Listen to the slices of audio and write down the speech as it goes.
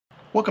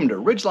Welcome to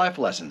RidgeLife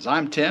Lessons.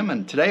 I'm Tim,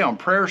 and today on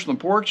Prayers from the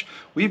Porch,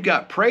 we've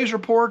got praise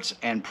reports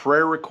and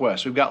prayer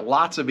requests. We've got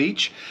lots of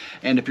each.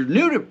 And if you're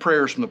new to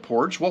Prayers from the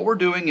Porch, what we're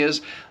doing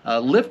is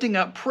lifting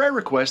up prayer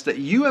requests that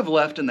you have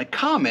left in the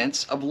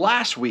comments of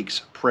last week's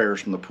Prayers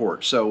from the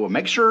Porch. So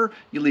make sure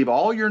you leave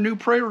all your new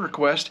prayer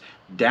requests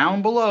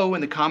down below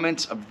in the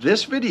comments of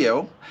this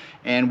video,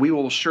 and we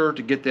will sure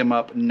to get them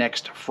up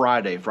next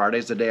Friday.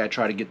 Friday's the day I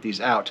try to get these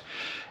out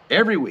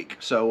every week.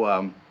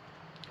 So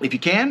if you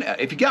can,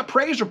 if you got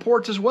praise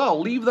reports as well,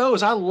 leave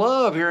those. I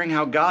love hearing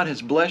how God has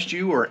blessed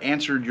you or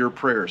answered your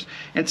prayers.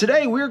 And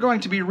today we're going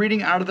to be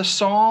reading out of the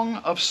Song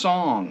of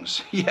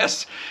Songs.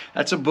 Yes,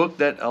 that's a book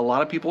that a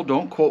lot of people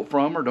don't quote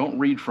from or don't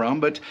read from,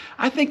 but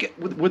I think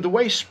with the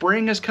way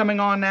spring is coming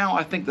on now,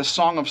 I think the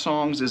Song of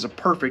Songs is a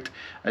perfect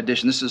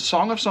addition. This is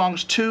Song of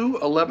Songs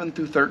 2:11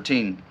 through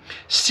 13.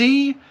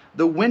 See,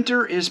 the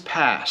winter is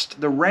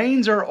past, the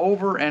rains are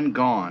over and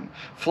gone.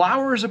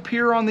 Flowers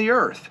appear on the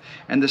earth,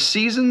 and the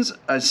seasons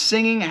of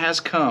singing has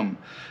come.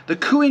 The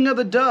cooing of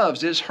the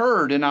doves is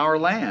heard in our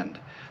land.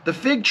 The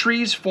fig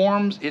tree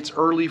forms its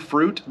early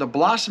fruit. The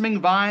blossoming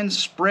vines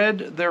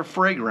spread their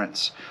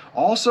fragrance.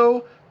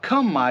 Also,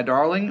 come, my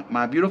darling,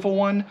 my beautiful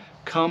one,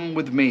 come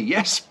with me.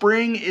 Yes,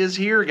 spring is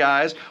here,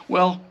 guys.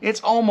 Well,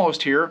 it's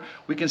almost here.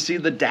 We can see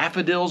the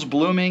daffodils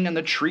blooming and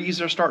the trees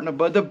are starting to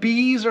bud. The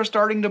bees are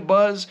starting to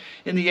buzz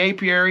in the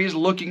apiaries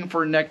looking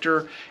for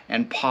nectar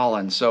and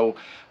pollen. So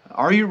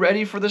are you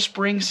ready for the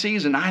spring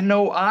season? I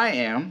know I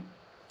am,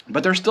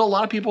 but there's still a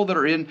lot of people that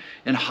are in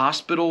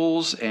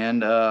hospitals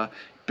and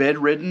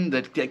bedridden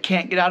that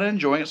can't get out and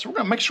enjoying it. So we're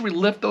going to make sure we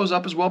lift those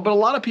up as well. But a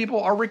lot of people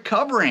are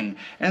recovering,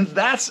 and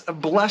that's a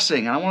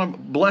blessing. And I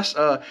want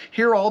to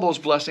hear all those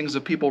blessings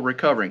of people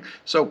recovering.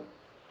 So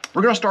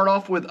we're going to start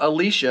off with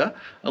Alicia.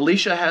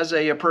 Alicia has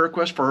a prayer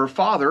request for her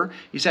father.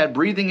 He's had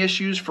breathing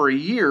issues for a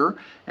year,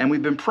 and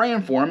we've been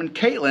praying for him. And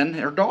Caitlin,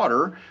 her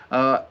daughter,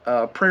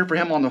 prayed for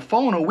him on the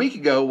phone a week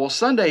ago. Well,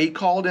 Sunday he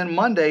called in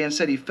Monday and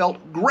said he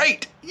felt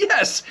great.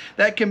 Yes,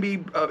 that can be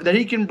that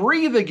he can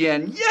breathe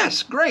again.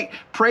 Yes, great.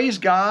 Praise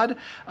God.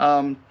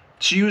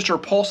 She used her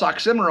pulse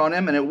oximeter on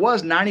him, and it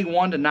was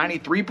 91 to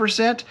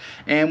 93%.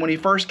 And when he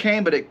first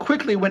came, but it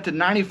quickly went to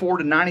 94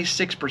 to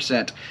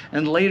 96%.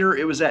 And later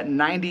it was at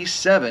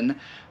 97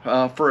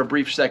 for a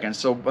brief second.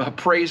 So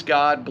praise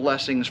God,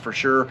 blessings for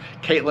sure.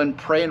 Caitlin,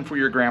 praying for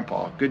your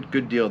grandpa.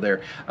 Good deal there.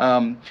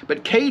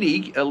 But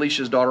Katie,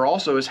 Alicia's daughter,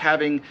 also is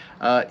having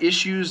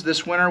issues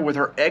this winter with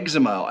her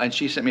eczema, and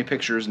she sent me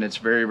pictures, and it's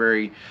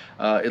very,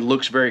 it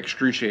looks very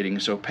excruciating.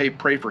 So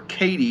pray for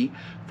Katie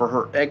for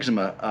her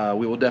eczema.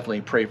 We will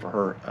definitely pray for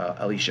her,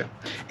 Alicia.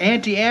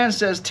 Auntie Ann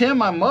says, Tim,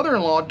 my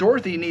mother-in-law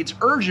Dorothy needs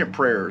urgent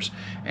prayers,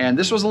 and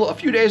this was a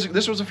few days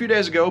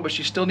ago, but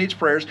she still needs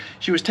prayers.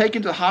 She was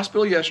taken to the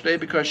hospital yesterday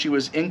because she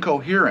was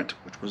incoherent,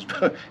 which was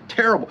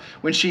terrible.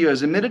 When she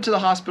was admitted to the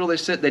hospital, they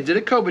said they did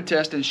a COVID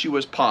test and she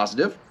was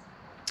positive.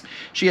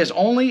 She has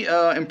only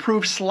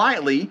improved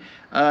slightly,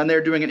 and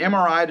they're doing an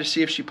MRI to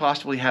see if she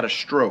possibly had a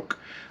stroke.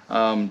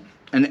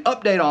 An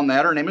update on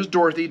that, her name is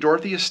Dorothy.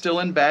 Dorothy is still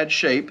in bad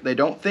shape. They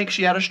don't think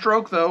she had a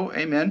stroke, though,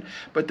 amen,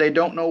 but they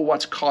don't know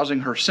what's causing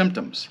her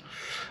symptoms.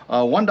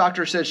 One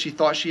doctor said she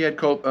thought she had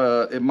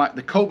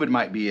the COVID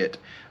might be it.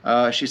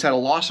 She's had a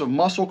loss of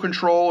muscle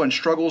control and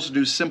struggles to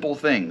do simple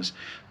things.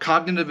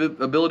 Cognitive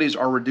abilities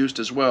are reduced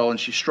as well, and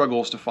she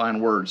struggles to find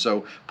words.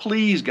 So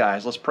please,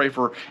 guys, let's pray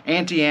for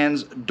Auntie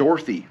Ann's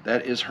Dorothy.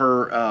 That is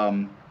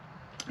her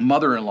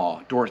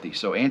mother-in-law, Dorothy.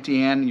 So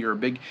Auntie Ann, you're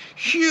a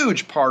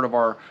huge part of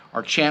our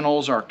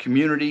channels, our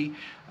community,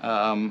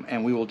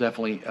 and we will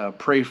definitely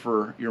pray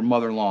for your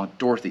mother-in-law,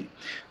 Dorothy.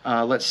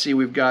 Let's see,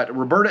 we've got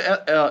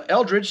Roberta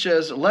Eldridge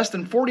says, less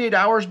than 48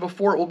 hours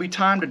before it will be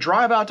time to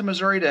drive out to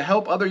Missouri to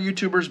help other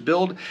YouTubers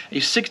build a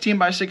 16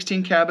 by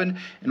 16 cabin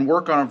and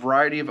work on a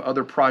variety of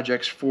other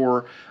projects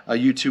for a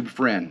YouTube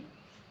friend.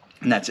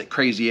 And that's at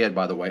Crazy Ed,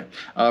 by the way.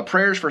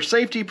 Prayers for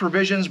safety,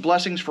 provisions,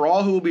 blessings for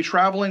all who will be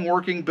traveling,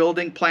 working,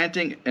 building,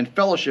 planting, and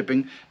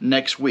fellowshipping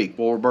next week.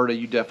 Well, Roberta,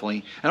 you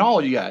definitely, and all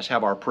of you guys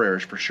have our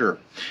prayers for sure.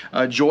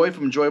 Joy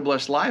from Joy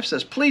Blessed Life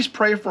says, please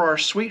pray for our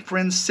sweet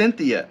friend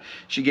Cynthia.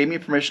 She gave me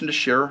permission to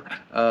share,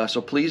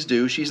 so please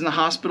do. She's in the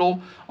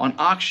hospital on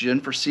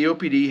oxygen for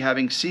COPD,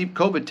 having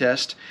COVID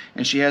test,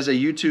 and she has a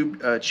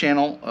YouTube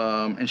channel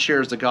and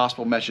shares the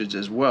gospel message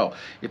as well.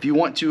 If you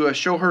want to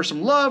show her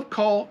some love,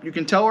 you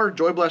can tell her.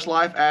 Joy Blessed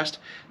Life asked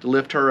to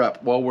lift her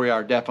up. Well, we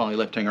are definitely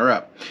lifting her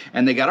up.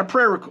 And they got an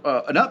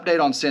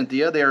update on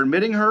Cynthia. They are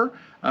admitting her,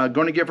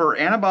 going to give her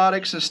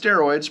antibiotics and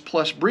steroids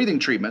plus breathing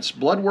treatments.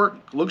 Blood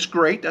work looks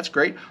great. That's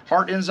great.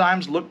 Heart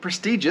enzymes look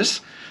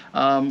prestigious.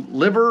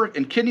 Liver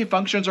and kidney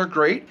functions are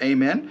great.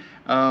 Amen.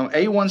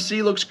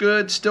 A1C looks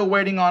good. Still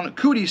waiting on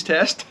Cooties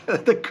test,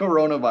 the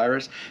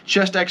coronavirus.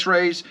 Chest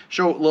x-rays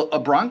show a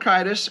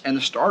bronchitis and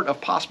the start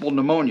of possible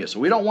pneumonia. So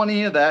we don't want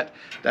any of that.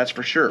 That's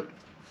for sure.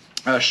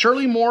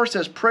 Shirley Moore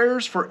says,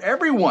 prayers for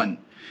everyone.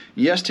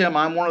 Yes, Tim,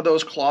 I'm one of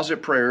those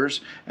closet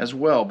prayers as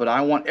well, but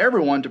I want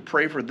everyone to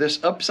pray for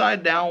this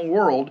upside down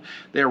world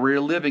that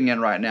we're living in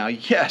right now.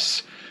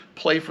 Yes,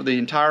 pray for the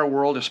entire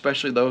world,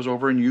 especially those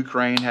over in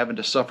Ukraine having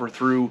to suffer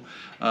through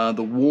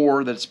the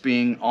war that's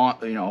being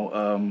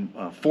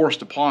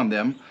forced upon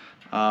them.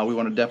 We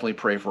want to definitely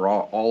pray for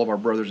all of our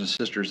brothers and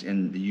sisters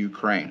in the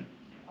Ukraine.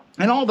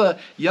 And all the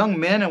young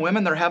men and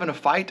women that are having to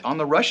fight on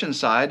the Russian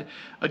side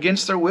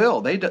against their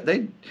will.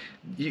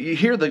 You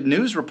hear the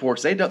news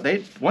reports.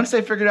 Once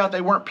they figured out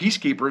they weren't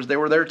peacekeepers, they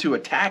were there to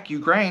attack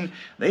Ukraine.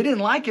 They didn't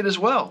like it as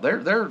well.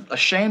 They're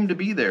ashamed to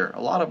be there.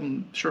 A lot of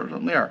them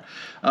certainly are.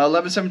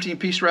 1117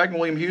 Peace Dragon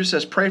William Hughes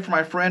says, pray for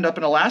my friend up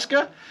in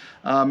Alaska,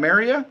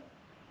 Maria.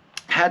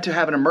 Had to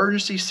have an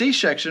emergency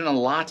C-section and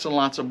lots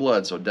of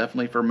blood, so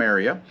definitely for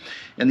Maria.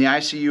 In the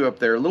ICU up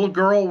there, little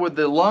girl with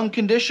the lung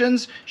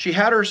conditions, she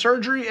had her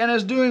surgery and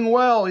is doing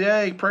well.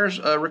 Yay! Prayers,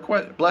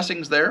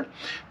 blessings there.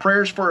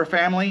 Prayers for her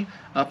family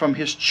from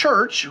his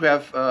church who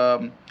have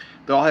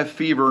they all have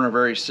fever and are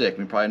very sick.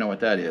 We probably know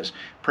what that is.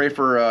 Pray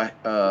for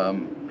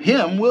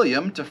him,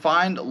 William, to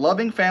find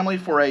loving family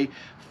for a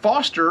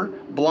foster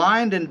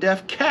blind and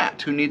deaf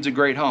cat who needs a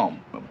great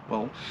home.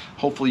 Well,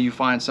 hopefully you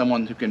find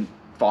someone who can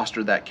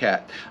foster that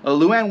cat.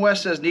 Luann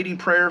West says, needing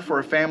prayer for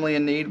a family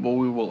in need. Well,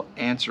 we will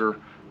answer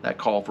that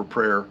call for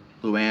prayer,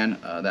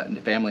 Luann. That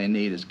family in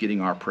need is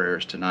getting our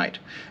prayers tonight.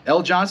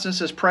 L. Johnson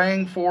says,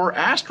 praying for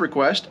asked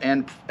request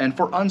and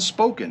for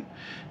unspoken.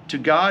 To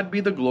God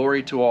be the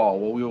glory to all.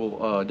 Well, we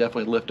will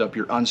definitely lift up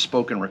your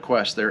unspoken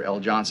request there, L.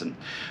 Johnson.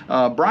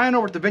 Brian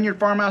over at the Vineyard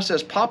Farmhouse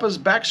says, Papa's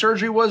back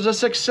surgery was a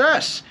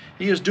success.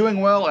 He is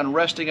doing well and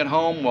resting at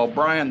home. Well,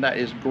 Brian, that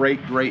is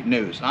great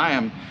news. I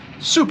am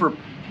super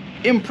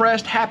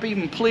impressed, happy,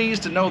 and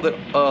pleased to know that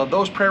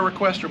those prayer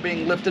requests are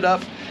being lifted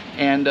up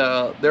and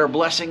there are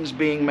blessings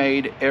being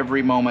made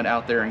every moment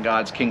out there in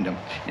God's kingdom.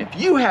 If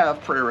you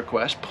have prayer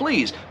requests,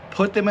 please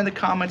put them in the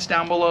comments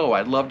down below.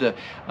 I'd love to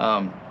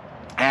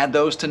add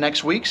those to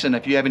next week's, and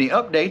if you have any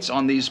updates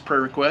on these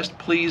prayer requests,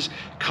 please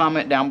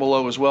comment down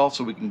below as well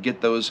so we can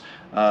get those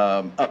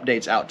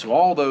updates out to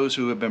all those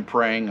who have been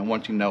praying and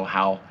wanting to know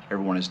how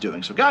everyone is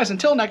doing. So guys,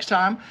 until next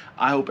time,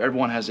 I hope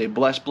everyone has a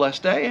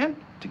blessed day, and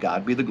to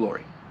God be the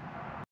glory.